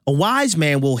A wise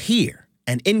man will hear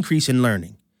and increase in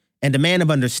learning, and a man of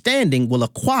understanding will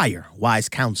acquire wise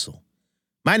counsel.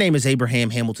 My name is Abraham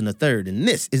Hamilton III, and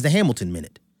this is the Hamilton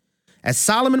Minute. As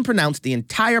Solomon pronounced the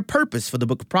entire purpose for the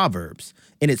book of Proverbs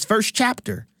in its first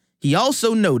chapter, he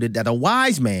also noted that a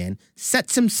wise man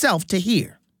sets himself to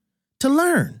hear, to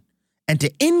learn, and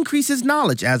to increase his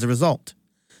knowledge as a result.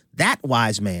 That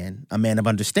wise man, a man of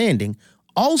understanding,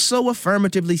 also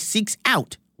affirmatively seeks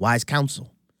out wise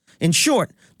counsel. In short,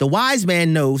 the wise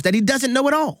man knows that he doesn't know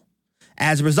it all.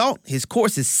 As a result, his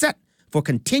course is set for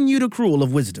continued accrual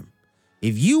of wisdom.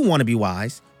 If you want to be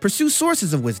wise, pursue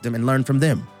sources of wisdom and learn from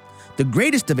them. The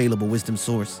greatest available wisdom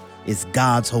source is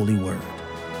God's holy word.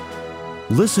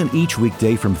 Listen each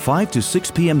weekday from 5 to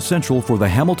 6 p.m. Central for the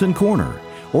Hamilton Corner,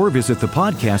 or visit the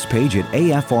podcast page at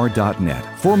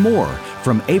afr.net for more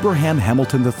from Abraham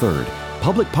Hamilton III,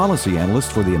 Public Policy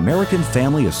Analyst for the American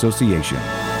Family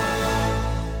Association.